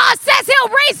 And if God says he'll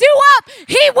raise you up,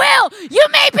 he will. You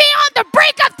may be on the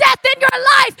brink of death in your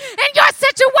life, in your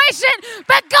situation,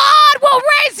 but God will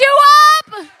raise you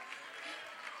up.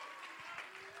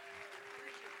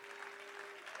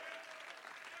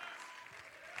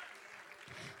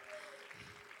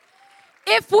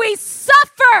 If we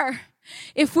suffer,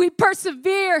 if we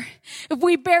persevere, if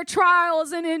we bear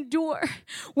trials and endure,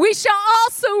 we shall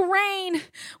also reign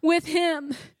with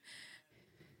him.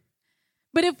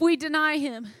 But if we deny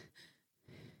him,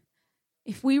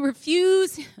 if we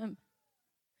refuse him,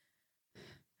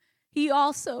 he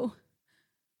also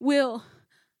will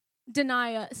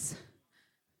deny us.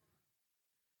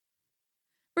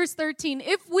 Verse 13,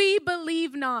 if we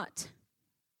believe not,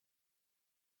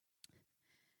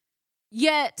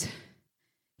 yet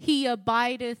he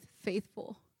abideth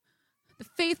faithful. The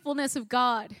faithfulness of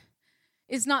God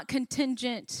is not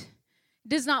contingent,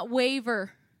 does not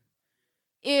waver.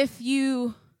 If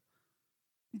you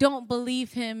don't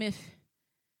believe him,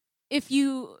 if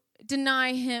you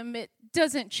deny him, it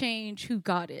doesn't change who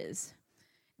God is.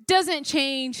 It doesn't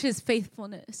change his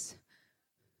faithfulness.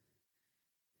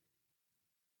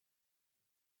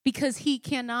 Because he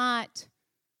cannot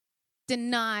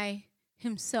deny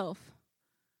himself.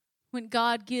 When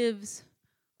God gives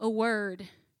a word,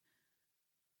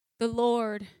 the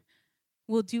Lord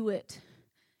will do it.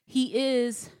 He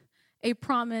is a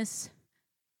promise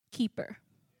keeper.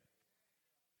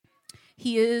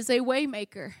 He is a way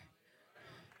maker.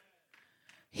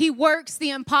 He works the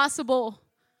impossible.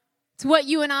 It's what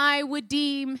you and I would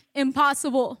deem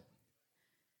impossible.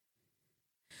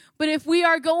 But if we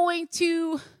are going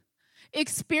to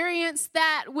experience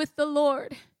that with the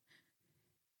Lord,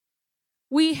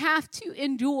 we have to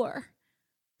endure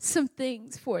some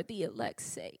things for the elect's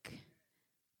sake.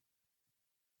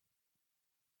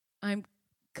 I'm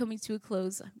coming to a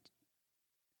close.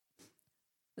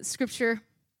 The scripture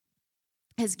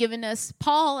has given us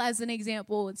Paul as an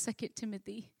example in 2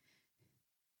 Timothy.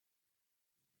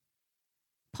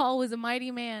 Paul was a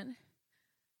mighty man.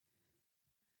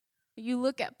 You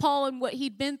look at Paul and what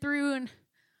he'd been through, and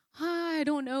I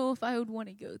don't know if I would want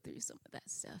to go through some of that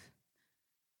stuff.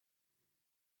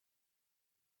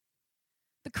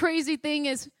 The crazy thing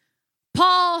is,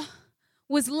 Paul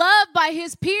was loved by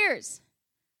his peers.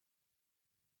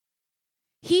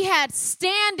 He had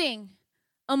standing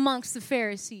amongst the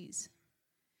Pharisees.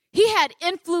 He had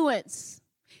influence.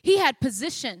 He had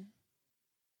position.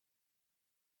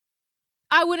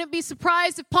 I wouldn't be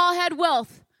surprised if Paul had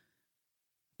wealth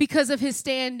because of his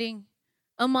standing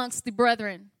amongst the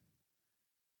brethren.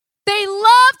 They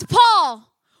loved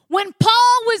Paul when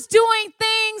Paul was doing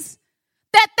things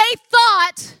that they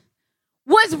thought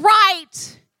was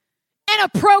right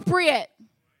and appropriate.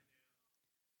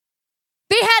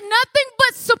 They had nothing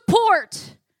but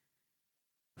support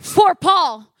for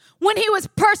Paul when he was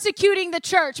persecuting the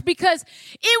church, because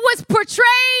it was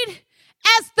portrayed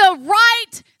as the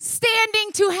right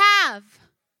standing to have.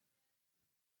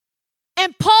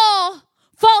 And Paul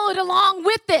followed along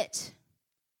with it.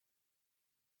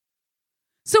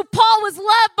 So Paul was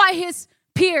loved by his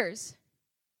peers.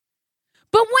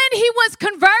 But when he was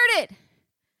converted,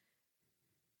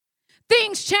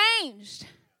 things changed.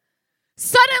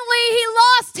 Suddenly, he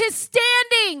lost his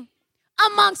standing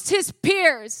amongst his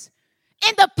peers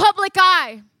in the public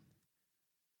eye.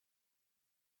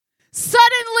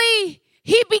 Suddenly,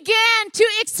 he began to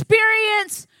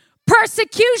experience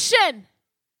persecution.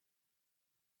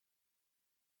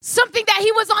 Something that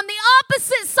he was on the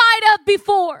opposite side of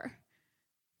before.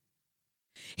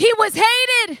 He was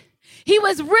hated. He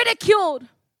was ridiculed.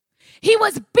 He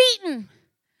was beaten.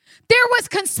 There was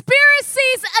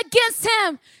conspiracies against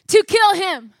him to kill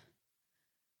him.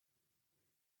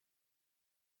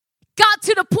 Got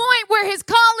to the point where his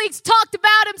colleagues talked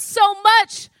about him so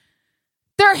much,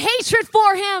 their hatred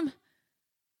for him,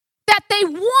 that they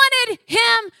wanted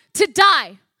him to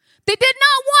die. They did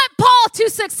not want Paul to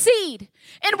succeed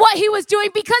in what he was doing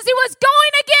because he was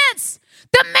going against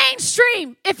the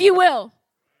mainstream, if you will.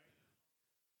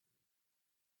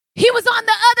 He was on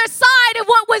the other side of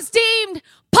what was deemed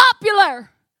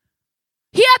popular.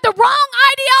 He had the wrong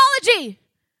ideology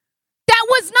that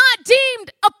was not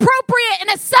deemed appropriate and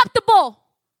acceptable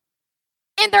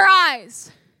in their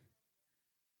eyes.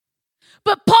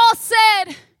 But Paul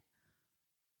said,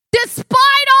 despite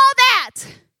all that,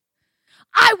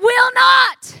 I will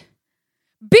not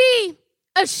be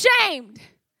ashamed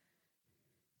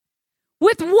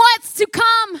with what's to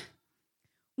come,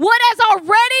 what has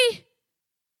already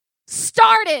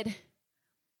started.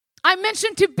 I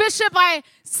mentioned to Bishop, I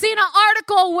seen an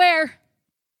article where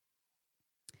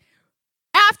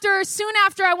soon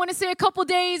after, I want to say a couple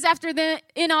days after the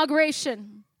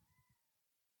inauguration,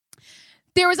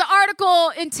 there was an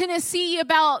article in Tennessee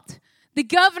about the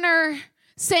governor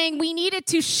saying we needed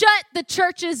to shut the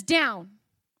churches down.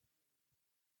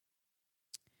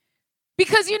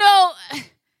 Because,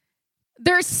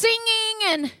 they're singing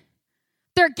and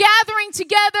they're gathering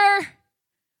together.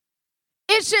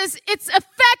 It's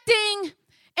affecting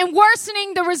and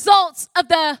worsening the results of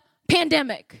the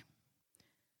pandemic.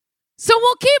 So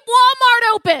we'll keep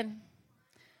Walmart open.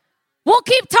 We'll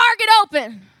keep Target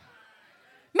open.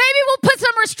 Maybe we'll put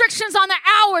some restrictions on the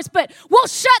hours, but we'll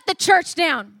shut the church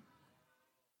down.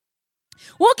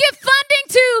 We'll give funding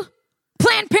to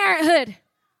Planned Parenthood.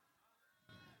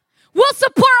 We'll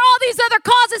support all these other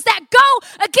causes that go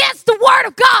against the Word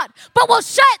of God, but we'll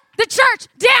shut the church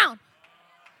down.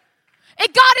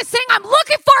 And God is saying, I'm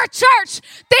looking for a church.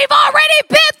 They've already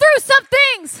been through some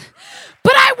things,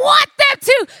 but I want them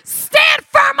to stand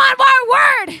firm on my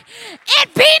word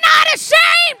and be not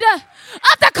ashamed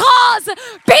of the cause.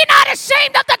 Be not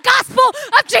ashamed of the gospel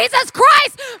of Jesus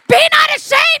Christ. Be not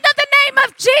ashamed of the name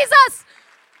of Jesus.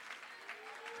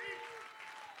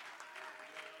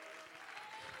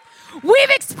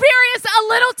 We've experienced a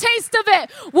little taste of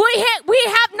it. We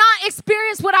have not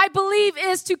experienced what I believe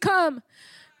is to come.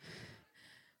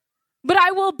 But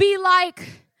I will be like,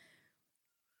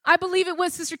 I believe it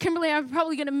was Sister Kimberly. I'm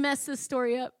probably going to mess this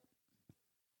story up.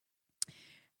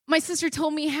 My sister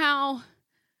told me how,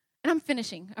 and I'm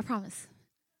finishing, I promise.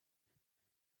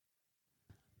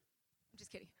 I'm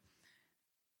just kidding.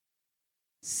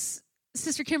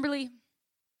 Sister Kimberly,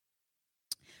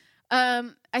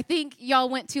 I think y'all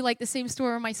went to like the same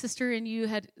store, my sister and you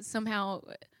had somehow,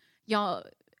 y'all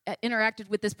interacted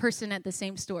with this person at the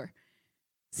same store.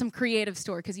 Some creative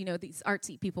store, because these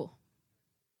artsy people.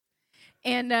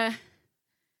 And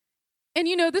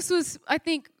this was, I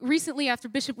think, recently after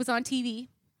Bishop was on TV.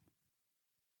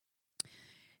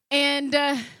 And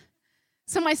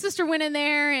so my sister went in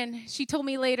there, and she told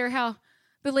me later how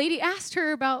the lady asked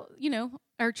her about,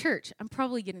 our church. I'm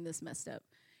probably getting this messed up.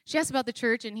 She asked about the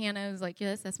church, and Hannah was like,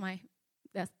 yes, that's my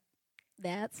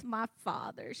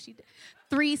father. She did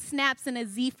 3 snaps in a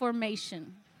Z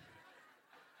formation.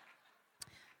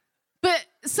 But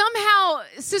somehow,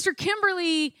 Sister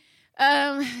Kimberly,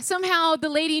 somehow the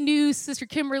lady knew Sister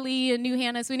Kimberly and knew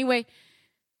Hannah. So anyway,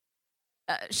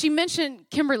 she mentioned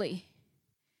Kimberly.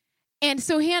 And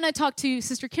so Hannah talked to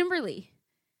Sister Kimberly.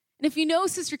 And if you know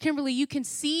Sister Kimberly, you can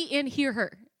see and hear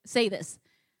her say this.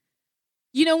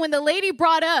 When the lady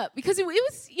brought up, because it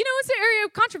was, it's an area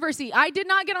of controversy. I did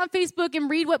not get on Facebook and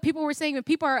read what people were saying, but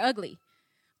people are ugly.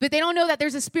 But they don't know that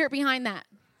there's a spirit behind that.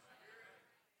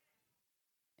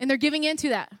 And they're giving into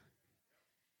that.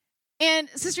 And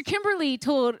Sister Kimberly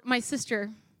told my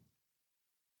sister,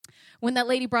 when that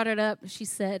lady brought it up, she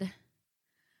said,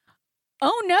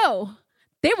 oh no,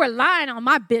 they were lying on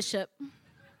my bishop.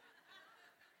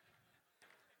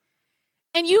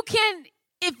 And you can,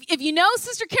 if you know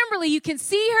Sister Kimberly, you can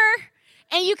see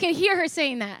her and you can hear her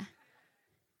saying that.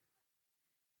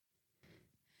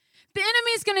 The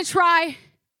enemy is going to try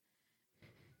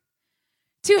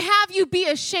to have you be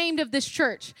ashamed of this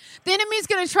church. The enemy's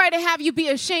going to try to have you be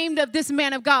ashamed of this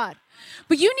man of God.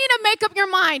 But you need to make up your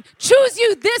mind. Choose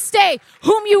you this day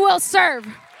whom you will serve.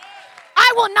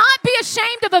 I will not be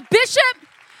ashamed of a bishop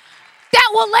that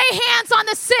will lay hands on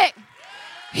the sick.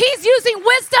 He's using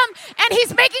wisdom and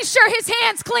he's making sure his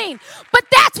hands clean. But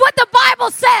that's what the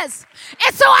Bible says.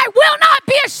 And so I will not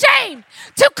be ashamed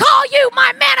to call you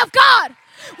my man of God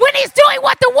when he's doing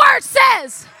what the word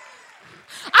says.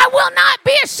 I will not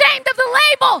be ashamed of the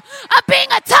label of being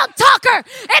a tongue talker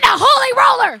and a holy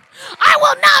roller. I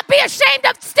will not be ashamed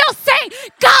of still saying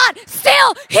God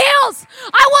still heals.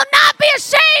 I will not be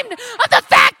ashamed of the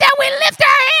fact that we lift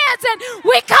our hands and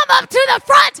we come up to the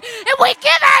front and we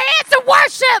give our hands in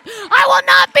worship. I will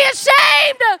not be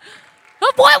ashamed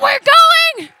of what we're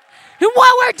going and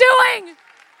what we're doing.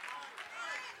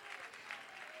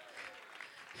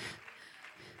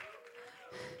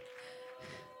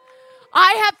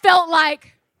 I have felt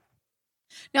like,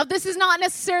 now this is not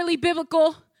necessarily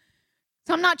biblical,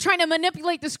 so I'm not trying to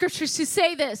manipulate the scriptures to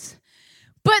say this,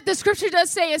 but the scripture does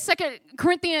say in 2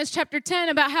 Corinthians chapter 10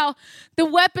 about how the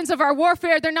weapons of our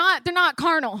warfare, they're not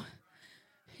carnal.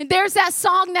 And there's that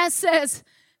song that says,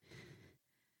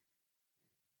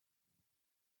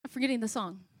 I'm forgetting the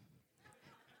song.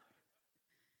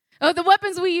 Oh, the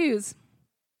weapons we use.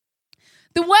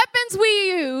 The weapons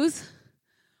we use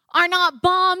are not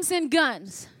bombs and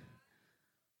guns.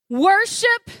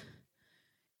 Worship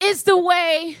is the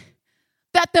way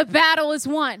that the battle is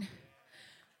won.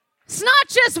 It's not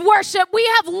just worship. We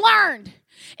have learned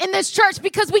in this church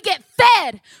because we get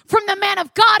fed from the man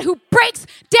of God who breaks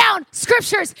down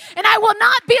scriptures. And I will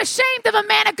not be ashamed of a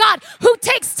man of God who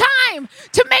takes time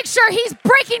to make sure he's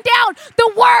breaking down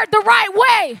the word the right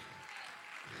way.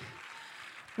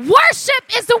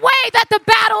 Worship is the way that the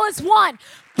battle is won.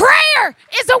 Prayer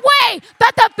is the way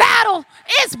that the battle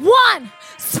is won.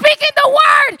 Speaking the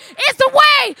word is the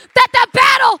way that the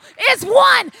battle is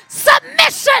won.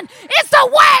 Submission is the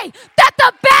way that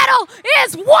the battle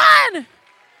is won.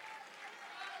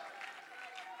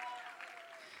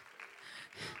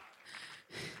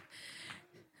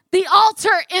 The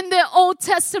altar in the Old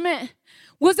Testament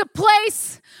was a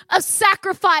place of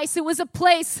sacrifice. It was a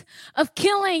place of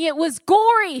killing. It was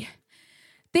gory.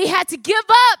 They had to give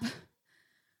up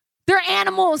their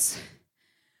animals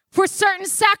for certain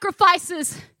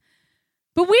sacrifices.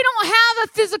 But we don't have a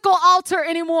physical altar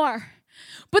anymore.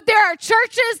 But there are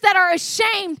churches that are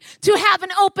ashamed to have an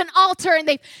open altar, and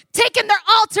they've taken their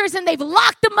altars and they've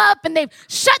locked them up and they've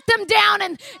shut them down,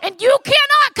 and you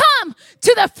cannot come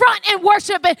to the front and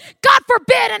worship. And God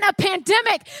forbid in a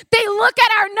pandemic, they look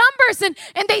at our numbers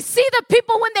and they see the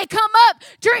people when they come up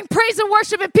during praise and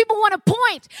worship, and people want to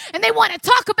point and they want to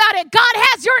talk about it. God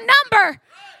has your number.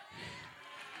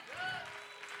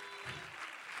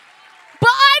 But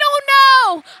I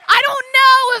don't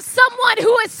know of someone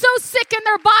who is so sick in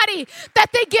their body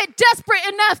that they get desperate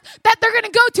enough that they're going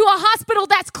to go to a hospital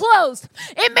that's closed.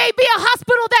 It may be a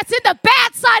hospital that's in the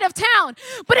bad side of town,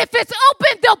 but if it's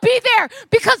open, they'll be there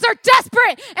because they're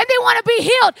desperate and they want to be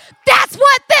healed. That's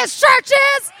what this church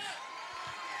is.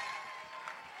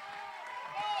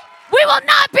 We will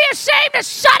not be ashamed to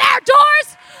shut our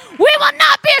doors. We will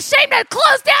not be ashamed to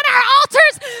close down our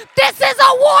altars. This is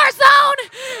a war zone,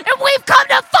 and we've come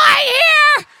to fight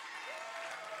here.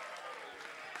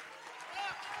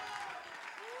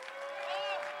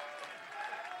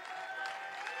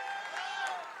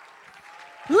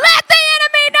 Let the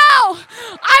enemy know.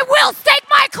 I will stake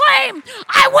my claim.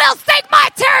 I will stake my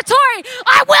territory.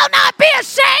 I will not be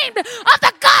ashamed of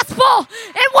the gospel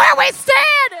and where we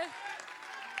stand.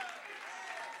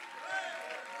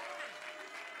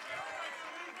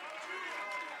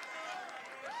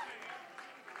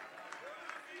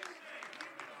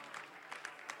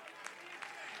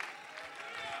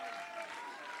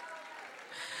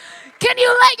 Can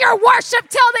you let your worship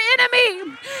tell the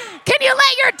enemy? Can you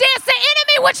let your dance? The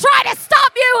enemy would try to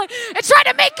stop you and try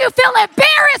to make you feel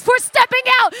embarrassed for stepping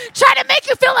out. Try to make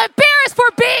you feel embarrassed for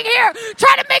being here.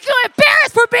 Try to make you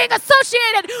embarrassed for being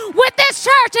associated with this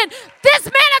church and this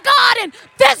man of God and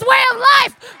this way of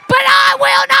life. But I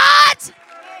will not.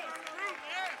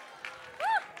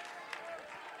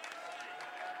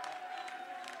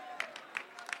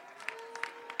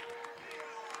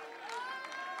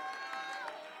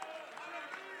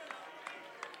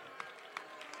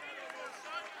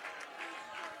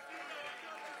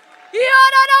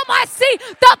 See,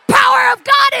 the power of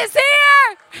God is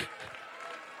here.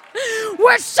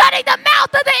 We're shutting the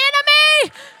mouth of the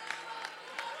enemy.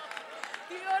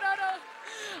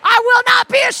 I will not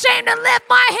be ashamed to lift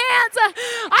my hands.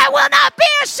 I will not be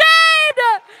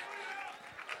ashamed.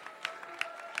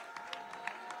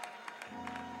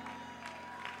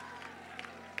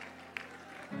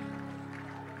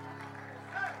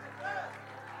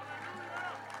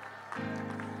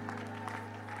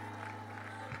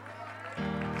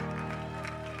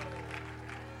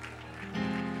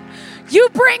 You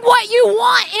bring what you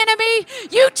want, enemy.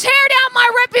 You tear down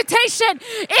my reputation.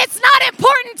 It's not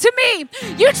important to me.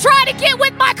 You try to get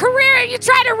with my career and you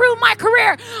try to ruin my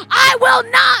career. I will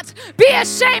not be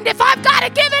ashamed. If I've got to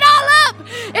give it all up,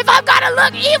 if I've got to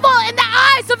look evil in the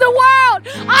eyes of the world,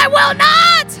 I will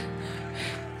not.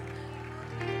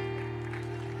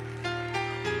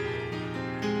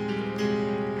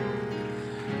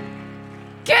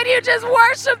 Can you just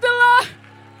worship the Lord?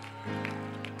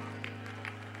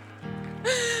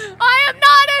 I am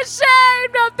not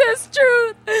ashamed of this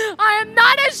truth. I am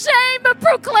not ashamed of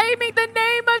proclaiming the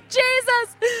name